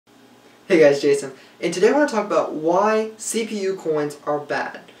Hey guys, Jason, and today I want to talk about why CPU coins are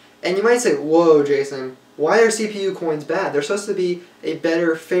bad. And you might say, whoa Jason, why are CPU coins bad? They're supposed to be a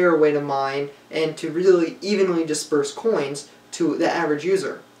better, fair way to mine and to really evenly disperse coins to the average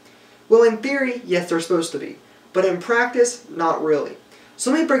user. Well, in theory, yes, they're supposed to be, but in practice, not really.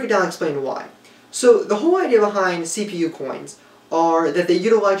 So let me break it down and explain why. So the whole idea behind CPU coins are that they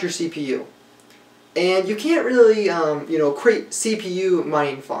utilize your CPU. And you can't really, create CPU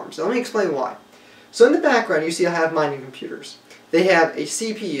mining farms. So let me explain why. So in the background, you see I have mining computers. They have a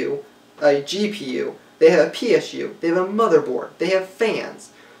CPU, a GPU, they have a PSU, they have a motherboard, they have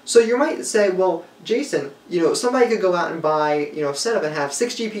fans. So you might say, well, Jason, somebody could go out and buy, setup and have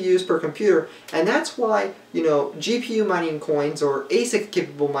 6 GPUs per computer, and that's why, GPU mining coins or ASIC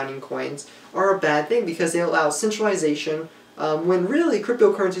capable mining coins are a bad thing because they allow centralization. When really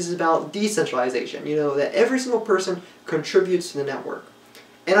cryptocurrencies is about decentralization, that every single person contributes to the network.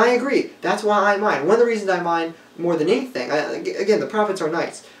 And I agree, that's why I mine. One of the reasons I mine more than anything, again, the profits are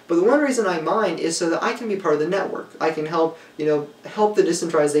nice, but the one reason I mine is so that I can be part of the network. I can help, help the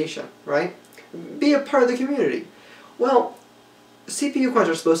decentralization, right? Be a part of the community. Well, CPU coins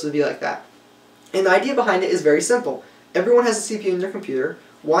are supposed to be like that. And the idea behind it is very simple. Everyone has a CPU in their computer.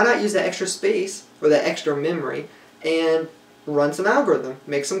 Why not use that extra space or that extra memory and run some algorithm,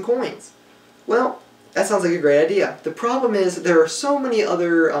 make some coins? Well, that sounds like a great idea. The problem is there are so many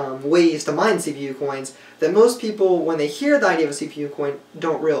other ways to mine CPU coins that most people, when they hear the idea of a CPU coin,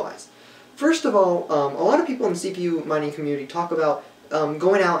 don't realize. First of all, a lot of people in the CPU mining community talk about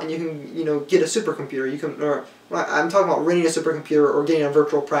going out and you can, get a supercomputer. You can, or I'm talking about renting a supercomputer or getting a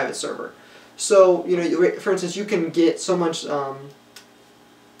virtual private server. So, for instance, you can get so much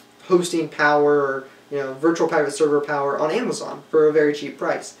hosting power or virtual private server power on Amazon for a very cheap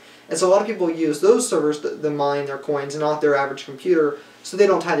price. And so a lot of people use those servers to mine their coins and not their average computer so they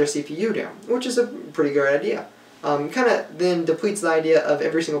don't tie their CPU down, which is a pretty good idea. Kind of then depletes the idea of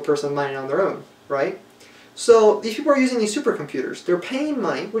every single person mining on their own, right? So these people are using these supercomputers. They're paying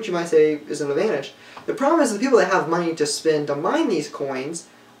money, which you might say is an advantage. The problem is the people that have money to spend to mine these coins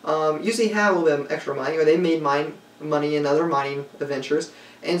usually have a little bit of extra money, or they made money in other mining ventures,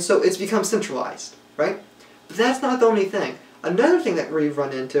 and so it's become centralized. Right? But that's not the only thing. Another thing that we've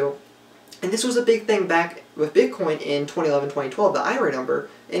run into, and this was a big thing back with Bitcoin in 2011-2012, the IRA number,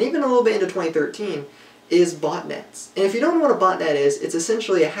 and even a little bit into 2013, is botnets. And if you don't know what a botnet is, it's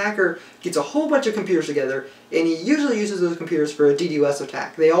essentially a hacker gets a whole bunch of computers together, and he usually uses those computers for a DDoS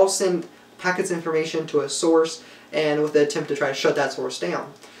attack. They all send packets of information to a source, and with the attempt to try to shut that source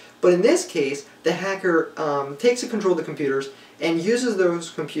down. But in this case, the hacker takes control of the computers and uses those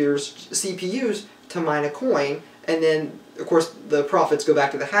computers' CPUs to mine a coin, and then, of course, the profits go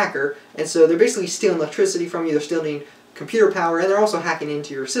back to the hacker, and so they're basically stealing electricity from you, they're stealing computer power, and they're also hacking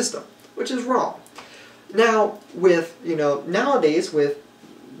into your system, which is wrong. Now, with, nowadays with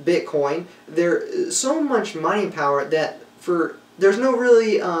Bitcoin, there's so much mining power that there's no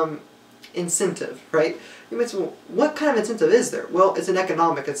really incentive, right? You might say, well, what kind of incentive is there? Well, it's an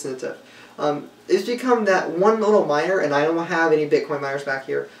economic incentive. It's become that one little miner, and I don't have any Bitcoin miners back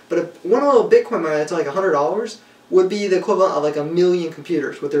here, but one little Bitcoin miner that's like $100 would be the equivalent of like 1 million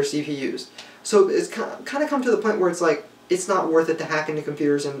computers with their CPUs. So it's kind of come to the point where it's like, it's not worth it to hack into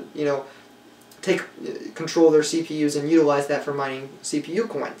computers and, take control of their CPUs and utilize that for mining CPU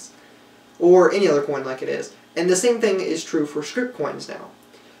coins. Or any other coin like it is. And the same thing is true for script coins now.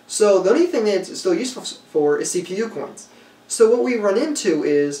 So the only thing that it's still useful for is CPU coins. So what we run into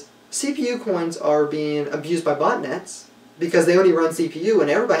is CPU coins are being abused by botnets because they only run CPU and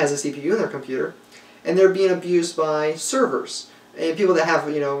everybody has a CPU in their computer, and they're being abused by servers and people that have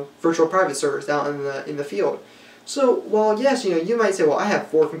virtual private servers out in the field. So while yes, you might say, well, I have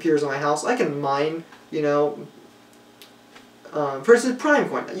 4 computers in my house, I can mine for instance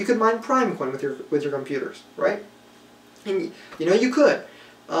Primecoin. You could mine Primecoin with your computers, right? And you could.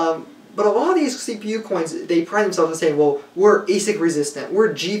 But a lot of these CPU coins, they pride themselves on saying, well, we're ASIC resistant,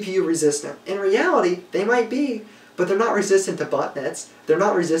 we're GPU resistant. In reality, they might be, but they're not resistant to botnets, they're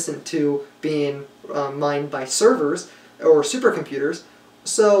not resistant to being mined by servers or supercomputers.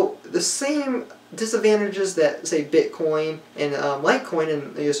 So the same disadvantages that, say, Bitcoin and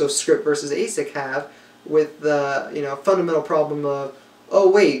Litecoin and so script versus ASIC have with the fundamental problem of, oh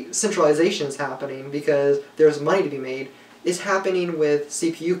wait, centralization is happening because there's money to be made, is happening with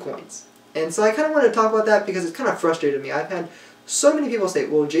CPU coins. And so I kind of want to talk about that because it's kind of frustrated me. I've had so many people say,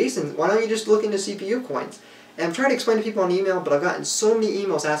 well, Jason, why don't you just look into CPU coins? And I'm trying to explain to people on email, but I've gotten so many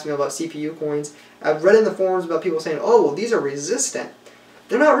emails asking me about CPU coins. I've read in the forums about people saying, oh, well, these are resistant.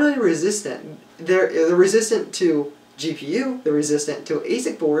 They're not really resistant. They're resistant to GPU, they're resistant to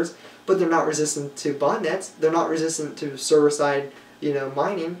ASIC boards, but they're not resistant to botnets. They're not resistant to server-side,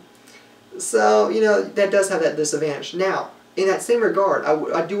 mining. So, that does have that disadvantage. Now, in that same regard,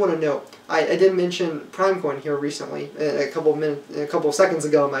 I do want to note, I did mention Primecoin here recently, a couple of seconds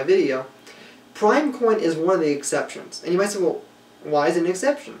ago in my video. Primecoin is one of the exceptions. And you might say, well, why is it an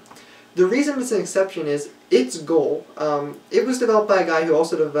exception? The reason it's an exception is its goal, it was developed by a guy who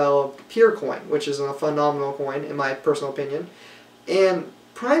also developed Purecoin, which is a phenomenal coin in my personal opinion. And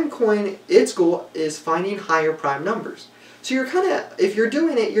Primecoin, its goal is finding higher prime numbers. So you're kind of, if you're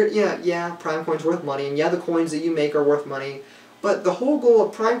doing it, yeah, Primecoin's worth money, and yeah, the coins that you make are worth money, but the whole goal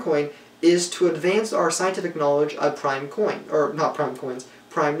of Primecoin is to advance our scientific knowledge of Primecoin, or not prime coins,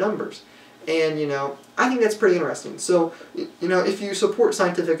 prime numbers. And, I think that's pretty interesting. So, if you support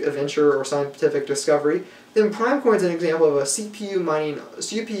scientific adventure or scientific discovery, then Primecoin is an example of a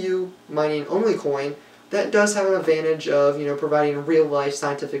CPU mining only coin that does have an advantage of, providing real-life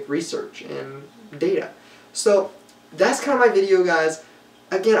scientific research and data. So, that's kind of my video, guys.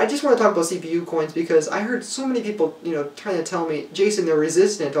 Again, I just want to talk about CPU coins because I heard so many people, trying to tell me, Jason, they're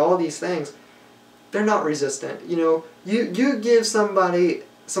resistant to all these things. They're not resistant. You give somebody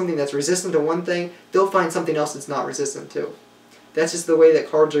something that's resistant to one thing, they'll find something else that's not resistant to. That's just the way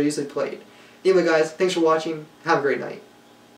that cards are usually played. Anyway, guys, thanks for watching. Have a great night.